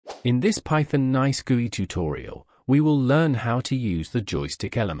In this Python NiceGUI tutorial, we will learn how to use the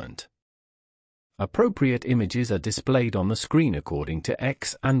JoyStick element. Appropriate images are displayed on the screen according to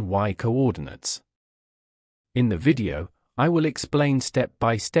X and Y coordinates. In the video, I will explain step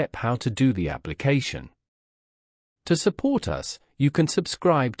by step how to do the application. To support us, you can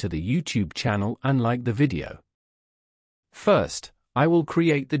subscribe to the YouTube channel and like the video. First, I will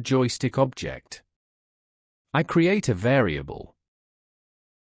create the JoyStick object. I create a variable.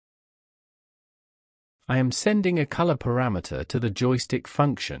 I am sending a color parameter to the JoyStick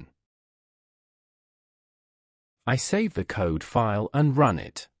function. I save the code file and run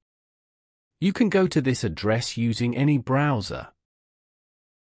it. You can go to this address using any browser.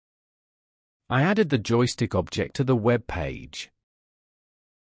 I added the JoyStick object to the web page.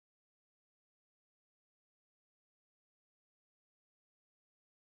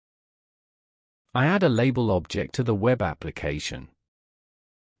 I add a label object to the web application.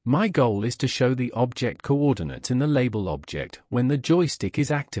 My goal is to show the object coordinates in the label object when the JoyStick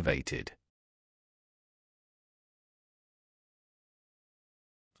is activated.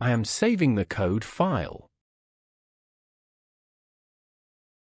 I am saving the code file.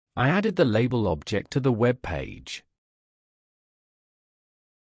 I added the label object to the web page.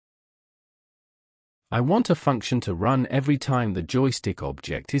 I want a function to run every time the JoyStick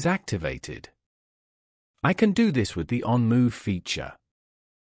object is activated. I can do this with the onMove feature.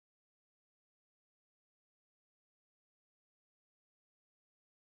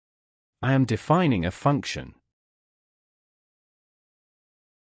 I am defining a function.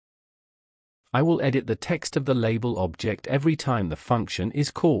 I will edit the text of the label object every time the function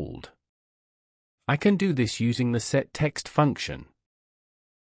is called. I can do this using the setText function.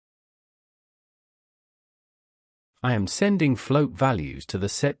 I am sending float values to the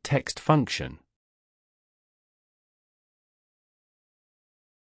setText function.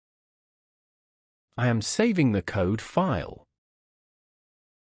 I am saving the code file.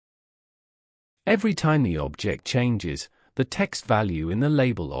 Every time the object changes, the text value in the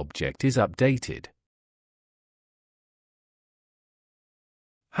label object is updated.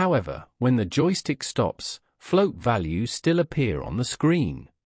 However, when the JoyStick stops, float values still appear on the screen.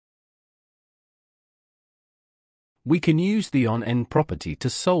 We can use the onEnd property to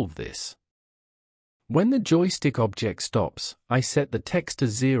solve this. When the JoyStick object stops, I set the text to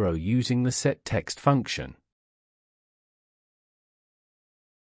 0 using the setText function.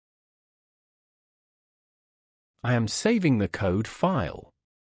 I am saving the code file.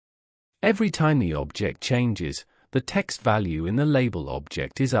 Every time the object changes, the text value in the label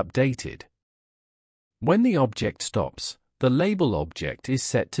object is updated. When the object stops, the label object is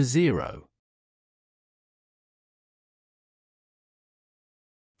set to 0.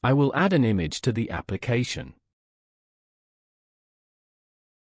 I will add an image to the application.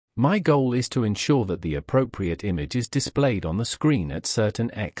 My goal is to ensure that the appropriate image is displayed on the screen at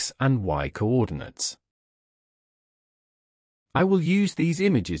certain X and Y coordinates. I will use these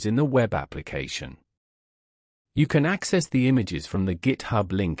images in the web application. You can access the images from the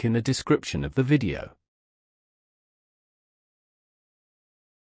GitHub link in the description of the video.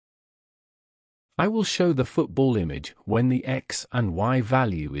 I will show the football image when the X and Y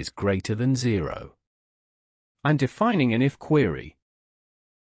value is greater than 0. I'm defining an if query.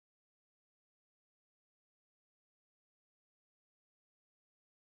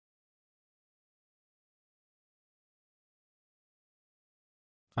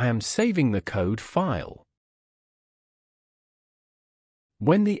 I am saving the code file.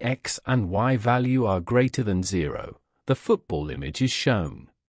 When the X and Y value are greater than 0, the football image is shown.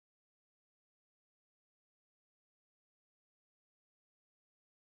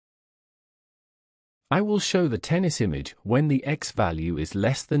 I will show the tennis image when the X value is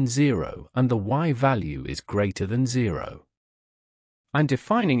less than 0 and the Y value is greater than 0. I'm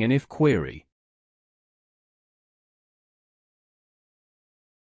defining an if query.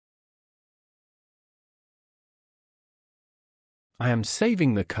 I am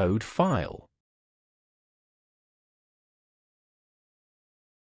saving the code file.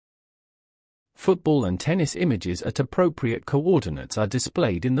 Football and tennis images at appropriate coordinates are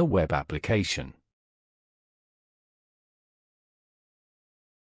displayed in the web application.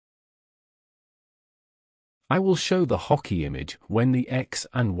 I will show the hockey image when the X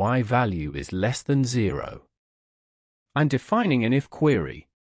and Y value is less than 0. I'm defining an if query.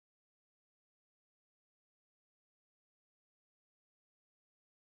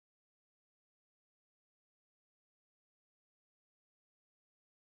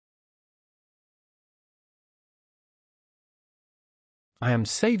 I am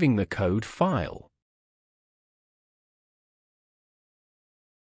saving the code file.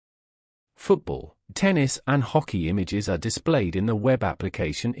 football, tennis, and hockey images are displayed in the web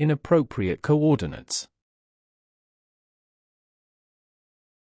application in appropriate coordinates.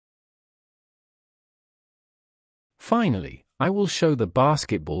 Finally, I will show the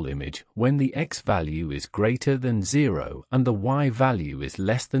basketball image when the x value is greater than 0 and the y value is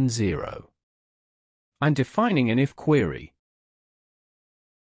less than 0. I'm defining an if query.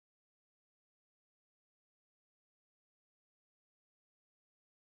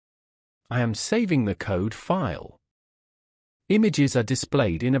 I am saving the code file. Images are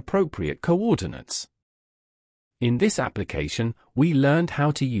displayed in appropriate coordinates. In this application, we learned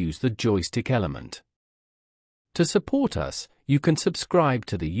how to use the JoyStick element. To support us, you can subscribe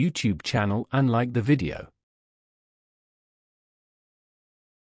to the YouTube channel and like the video.